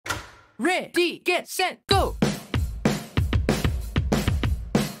Ready, get set, go!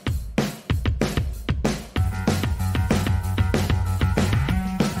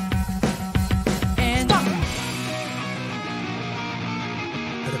 And stop!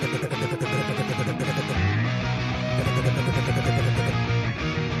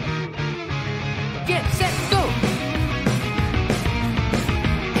 Get set, go!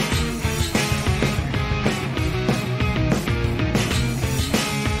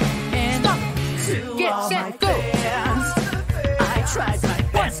 Get set, go! I tried my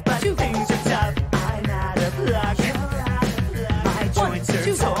best, but things are tough. I'm out of luck. My joints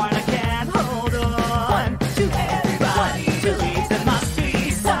are torn, I can't hold on. Everybody believes there must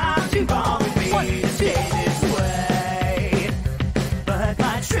be something wrong with me to stay this way. But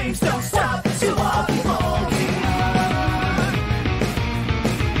my dreams don't stop, so I'll keep holding on.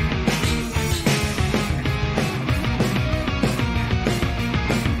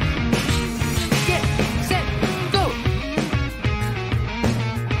 Get set, go!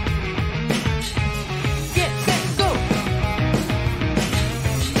 Get set, go!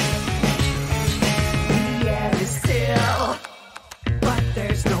 The air is still, but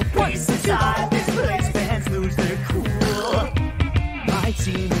there's no peace inside this place. Fans lose their cool. My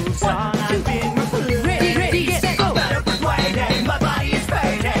team moves on, I've been replaced. Ready, get set, go! Better quit waiting, my body is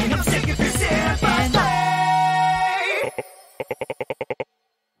fading. I'm sick of your sympathy.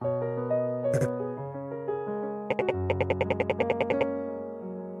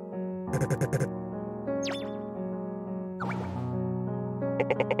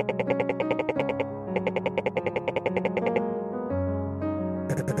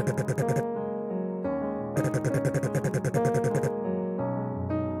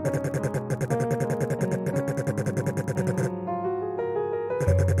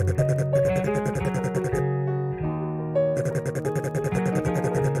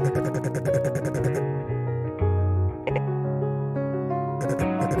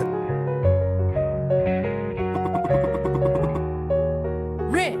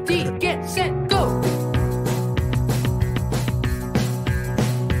 Ready, get set, go!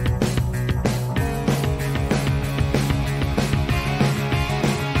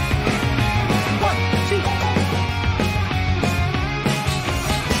 One, two.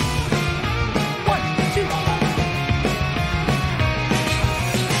 One, two.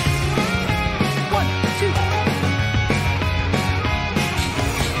 One, two.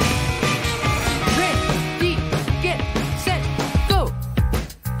 Ready, get set, go!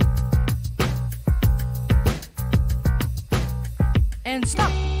 And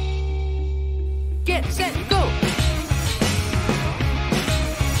stop. Get set, go!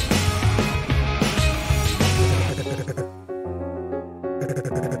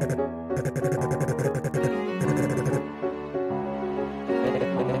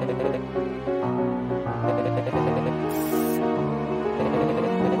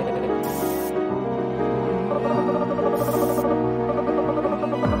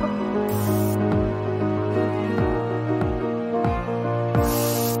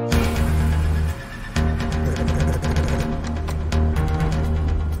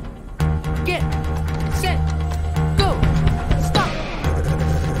 Get set, go! Stop!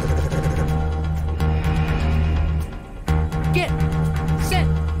 Get set,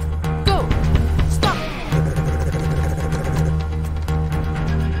 go! Stop!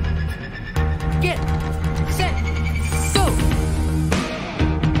 Get set, go!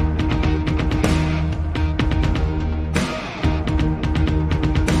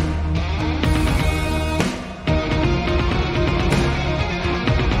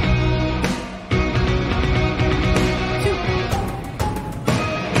 Two.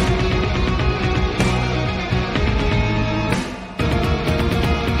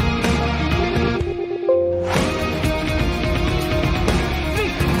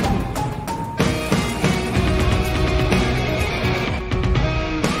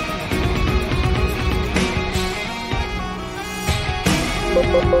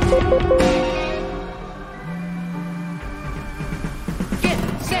 Get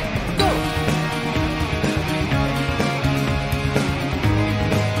set, go!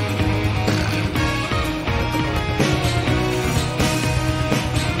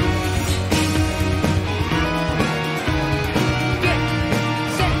 Get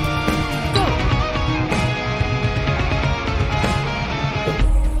set, go!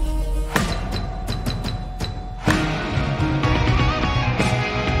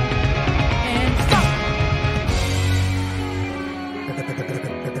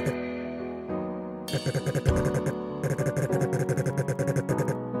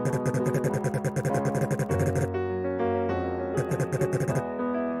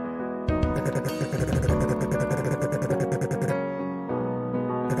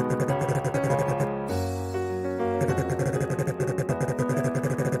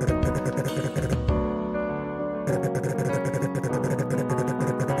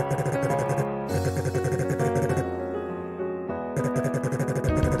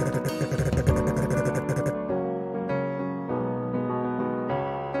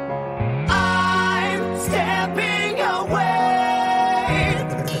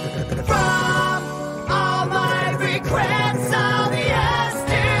 From all my regrets.